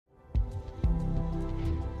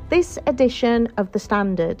This edition of The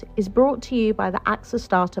Standard is brought to you by the AXA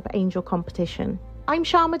Startup Angel Competition. I'm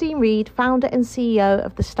Sharmadean Reid, founder and CEO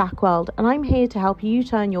of The Stack World, and I'm here to help you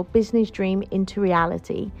turn your business dream into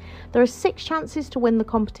reality. There are 6 chances to win the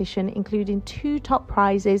competition, including 2 top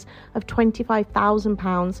prizes of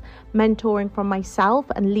 £25,000, mentoring from myself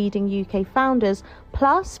and leading UK founders,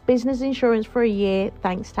 plus business insurance for a year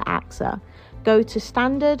thanks to AXA. Go to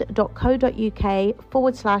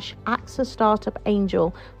standard.co.uk/AXA Startup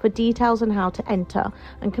Angel for details on how to enter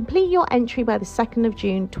and complete your entry by the 2nd of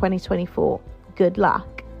June 2024. Good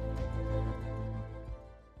luck.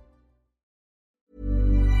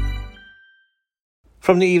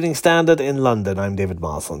 From the Evening Standard in London, I'm David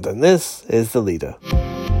Marsland, and this is The Leader.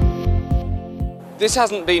 This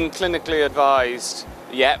hasn't been clinically advised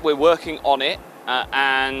yet. We're working on it,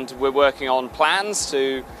 and we're working on plans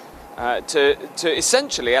to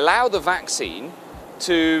essentially allow the vaccine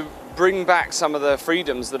to bring back some of the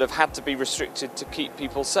freedoms that have had to be restricted to keep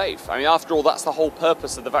people safe. I mean, after all, that's the whole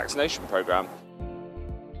purpose of the vaccination programme.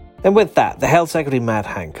 And with that, the Health Secretary Matt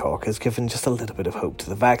Hancock has given just a little bit of hope to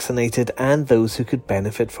the vaccinated and those who could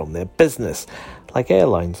benefit from their business, like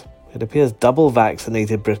airlines. It appears double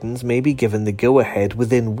vaccinated Britons may be given the go-ahead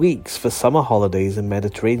within weeks for summer holidays in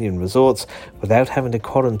Mediterranean resorts without having to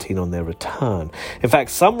quarantine on their return. In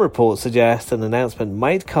fact, some reports suggest an announcement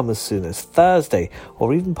might come as soon as Thursday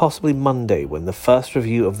or even possibly Monday, when the first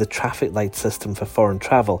review of the traffic light system for foreign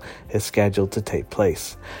travel is scheduled to take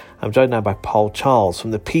place. I'm joined now by Paul Charles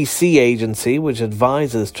from the PC agency, which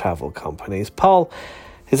advises travel companies. Paul,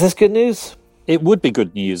 is this good news? It would be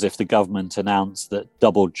good news if the government announced that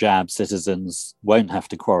double-jab citizens won't have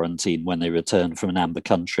to quarantine when they return from an amber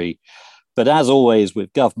country. But as always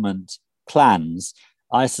with government plans,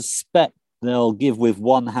 I suspect they'll give with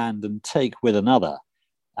one hand and take with another.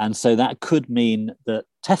 And so that could mean that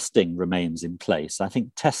testing remains in place. I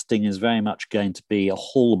think testing is very much going to be a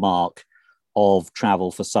hallmark of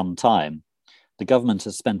travel for some time. The government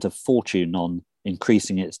has spent a fortune on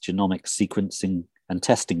increasing its genomic sequencing and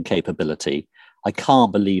testing capability. I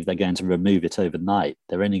can't believe they're going to remove it overnight.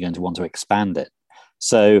 They're only going to want to expand it.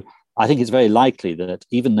 So I think it's very likely that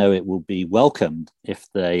even though it will be welcomed if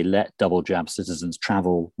they let double jab citizens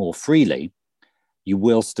travel more freely, you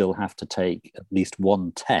will still have to take at least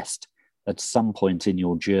one test at some point in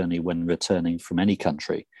your journey when returning from any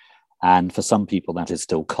country. And for some people, that is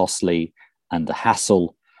still costly and a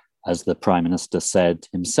hassle. As the Prime Minister said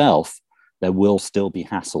himself, there will still be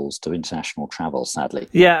hassles to international travel, sadly.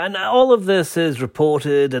 Yeah, and all of this is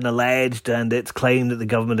reported and alleged, and it's claimed that the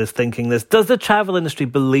government is thinking this. Does the travel industry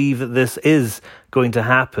believe that this is going to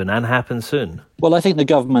happen and happen soon? Well, I think the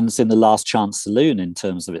government's in the last chance saloon in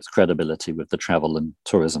terms of its credibility with the travel and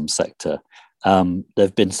tourism sector. There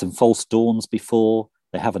have been some false dawns before.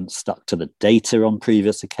 They haven't stuck to the data on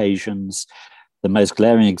previous occasions. The most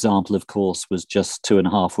glaring example, of course, was just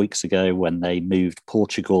 2.5 weeks ago when they moved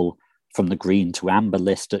Portugal from the green to amber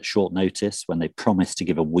list at short notice, when they promised to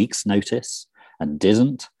give a week's notice and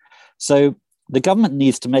didn't. So the government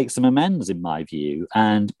needs to make some amends, in my view,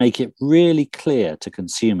 and make it really clear to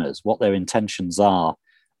consumers what their intentions are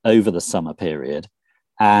over the summer period,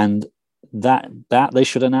 and that they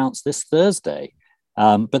should announce this Thursday.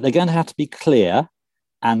 But they're going to have to be clear.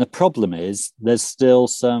 And the problem is there's still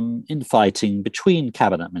some infighting between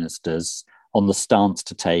cabinet ministers on the stance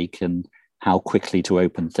to take and how quickly to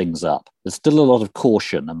open things up. There's still a lot of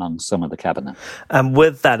caution among some of the cabinet. And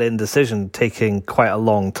with that indecision taking quite a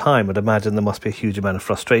long time, I'd imagine there must be a huge amount of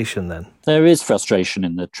frustration then. There is frustration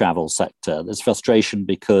in the travel sector. There's frustration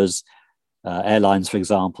because airlines, for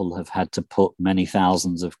example, have had to put many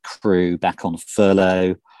thousands of crew back on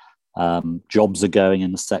furlough. Jobs are going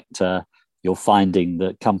in the sector. You're finding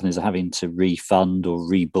that companies are having to refund or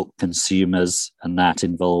rebook consumers, and that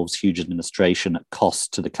involves huge administration at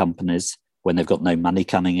cost to the companies when they've got no money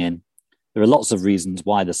coming in. There are lots of reasons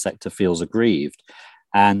why the sector feels aggrieved.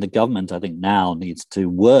 And the government, I think, now needs to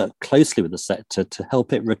work closely with the sector to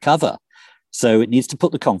help it recover. So it needs to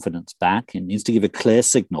put the confidence back. It needs to give a clear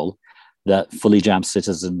signal that fully jabbed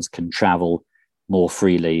citizens can travel more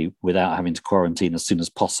freely without having to quarantine as soon as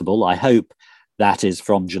possible. I hope that is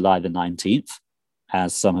from July the 19th,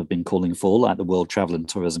 as some have been calling for, like the World Travel and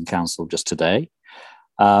Tourism Council just today.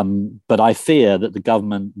 But I fear that the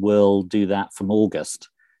government will do that from August,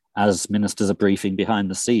 as ministers are briefing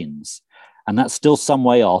behind the scenes. And that's still some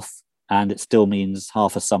way off, and it still means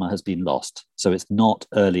half a summer has been lost. So it's not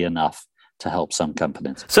early enough to help some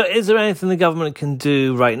companies. So is there anything the government can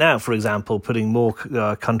do right now, for example, putting more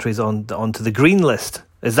countries onto the green list?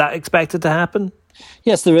 Is that expected to happen?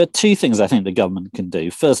 Yes, there are two things I think the government can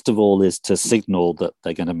do. First of all is to signal that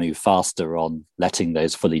they're going to move faster on letting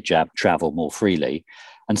those fully jabbed travel more freely.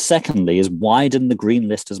 And secondly is widen the green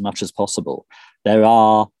list as much as possible. There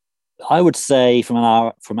are, I would say from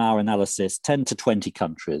our analysis, 10 to 20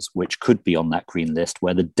 countries which could be on that green list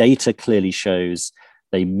where the data clearly shows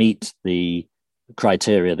they meet the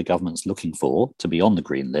criteria the government's looking for to be on the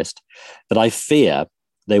green list. But I fear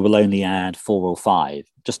they will only add 4 or 5,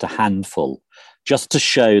 just a handful, just to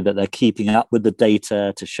show that they're keeping up with the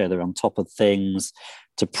data, to show they're on top of things,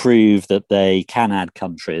 to prove that they can add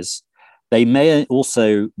countries. They may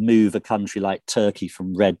also move a country like Turkey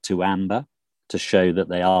from red to amber to show that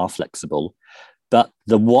they are flexible. But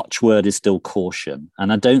the watchword is still caution.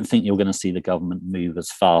 And I don't think you're going to see the government move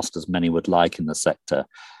as fast as many would like in the sector.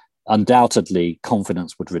 Undoubtedly,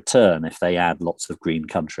 confidence would return if they add lots of green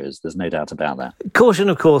countries. There's no doubt about that. Caution,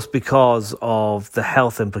 of course, because of the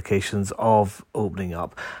health implications of opening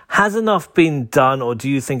up. Has enough been done, or do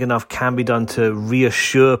you think enough can be done to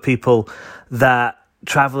reassure people that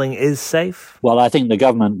travelling is safe? Well, I think the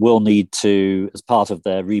government will need to, as part of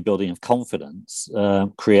their rebuilding of confidence,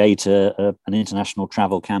 create an international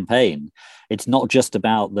travel campaign. It's not just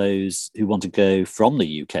about those who want to go from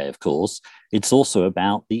the UK, of course. It's also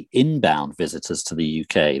about the inbound visitors to the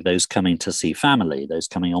UK, those coming to see family, those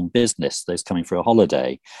coming on business, those coming for a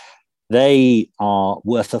holiday. They are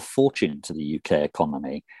worth a fortune to the UK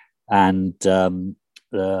economy. And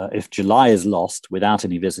if July is lost without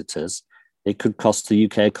any visitors, it could cost the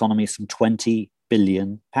UK economy some £20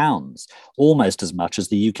 billion, almost as much as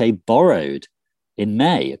the UK borrowed in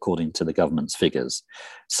May, according to the government's figures.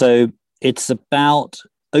 So it's about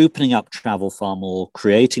opening up travel far more,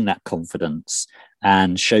 creating that confidence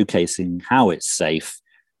and showcasing how it's safe,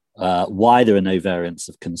 why there are no variants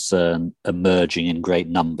of concern emerging in great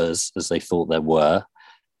numbers as they thought there were.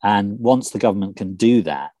 And once the government can do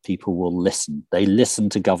that, people will listen. They listen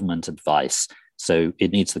to government advice. So it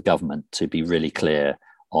needs the government to be really clear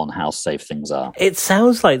on how safe things are. It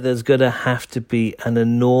sounds like there's going to have to be an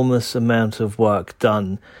enormous amount of work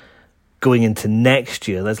done going into next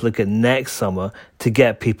year. Let's look at next summer to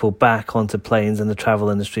get people back onto planes and the travel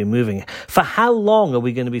industry moving. For how long are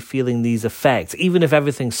we going to be feeling these effects, even if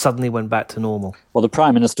everything suddenly went back to normal? Well, the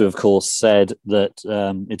Prime Minister, of course, said that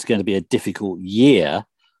it's going to be a difficult year,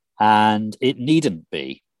 and it needn't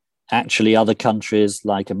be. Actually, other countries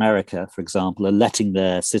like America, for example, are letting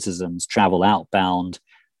their citizens travel outbound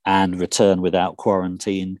and return without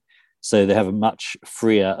quarantine. So they have a much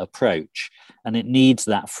freer approach. And it needs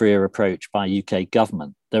that freer approach by UK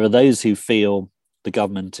government. There are those who feel the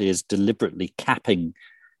government is deliberately capping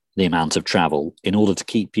the amount of travel in order to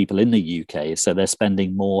keep people in the UK. So they're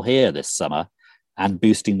spending more here this summer and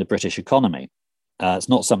boosting the British economy. It's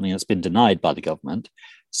not something that's been denied by the government.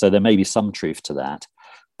 So there may be some truth to that.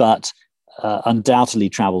 But undoubtedly,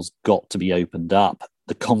 travel's got to be opened up.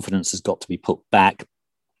 The confidence has got to be put back.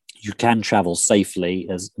 You can travel safely,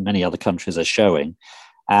 as many other countries are showing.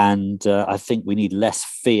 And I think we need less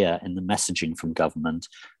fear in the messaging from government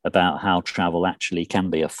about how travel actually can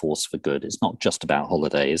be a force for good. It's not just about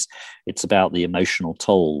holidays. It's about the emotional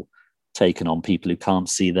toll taken on people who can't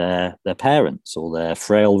see their parents or their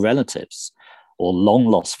frail relatives or long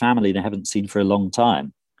lost family they haven't seen for a long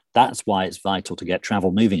time. That's why it's vital to get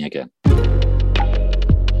travel moving again.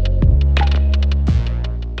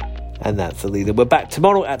 And that's The Leader. We're back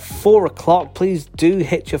tomorrow at 4 o'clock. Please do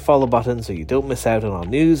hit your follow button so you don't miss out on our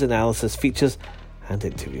news, analysis, features and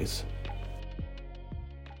interviews.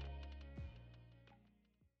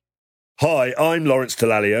 Hi, I'm Lawrence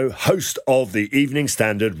Dallaglio, host of the Evening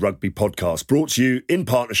Standard Rugby Podcast, brought to you in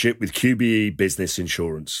partnership with QBE Business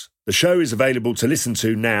Insurance. The show is available to listen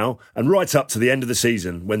to now and right up to the end of the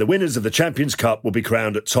season, when the winners of the Champions Cup will be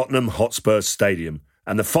crowned at Tottenham Hotspur Stadium,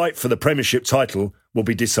 and the fight for the Premiership title will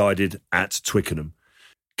be decided at Twickenham.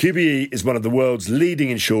 QBE is one of the world's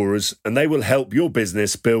leading insurers, and they will help your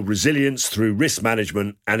business build resilience through risk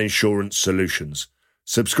management and insurance solutions.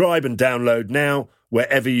 Subscribe and download now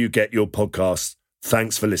wherever you get your podcasts.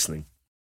 Thanks for listening.